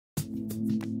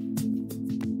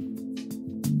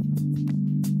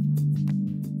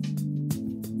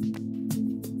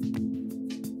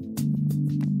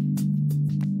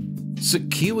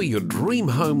Secure your dream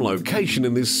home location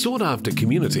in this sought-after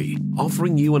community,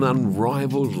 offering you an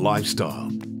unrivaled lifestyle,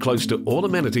 close to all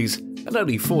amenities and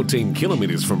only 14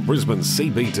 kilometres from Brisbane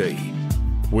CBD.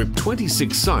 With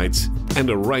 26 sites and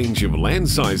a range of land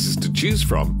sizes to choose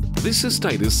from, this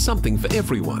estate is something for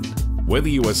everyone. Whether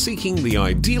you are seeking the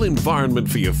ideal environment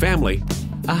for your family,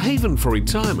 a haven for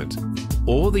retirement,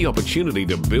 or the opportunity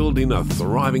to build in a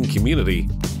thriving community,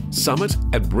 Summit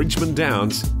at Bridgeman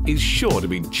Downs is sure to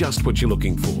be just what you're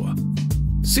looking for.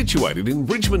 Situated in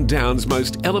Bridgeman Downs'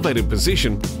 most elevated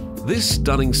position, this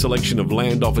stunning selection of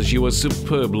land offers you a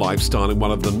superb lifestyle in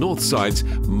one of the North Side's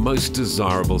most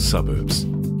desirable suburbs.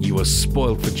 You are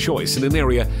spoiled for choice in an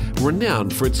area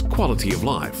renowned for its quality of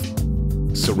life.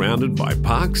 Surrounded by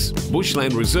parks,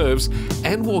 bushland reserves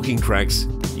and walking tracks,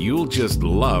 you'll just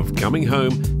love coming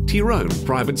home to your own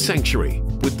private sanctuary,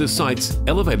 with the site's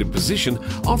elevated position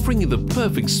offering you the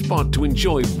perfect spot to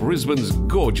enjoy Brisbane's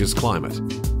gorgeous climate.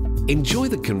 Enjoy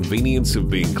the convenience of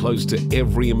being close to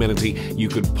every amenity you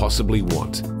could possibly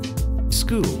want.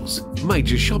 Schools,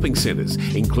 major shopping centres,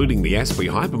 including the Aspley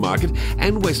Hypermarket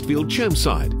and Westfield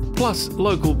Chermside, plus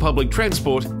local public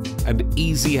transport and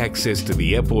easy access to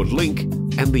the airport link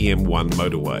and the M1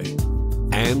 motorway.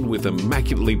 And with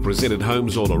immaculately presented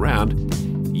homes all around,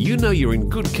 you know you're in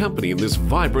good company in this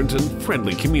vibrant and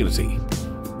friendly community.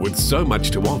 With so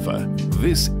much to offer,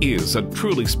 this is a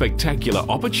truly spectacular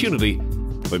opportunity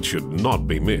that should not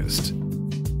be missed.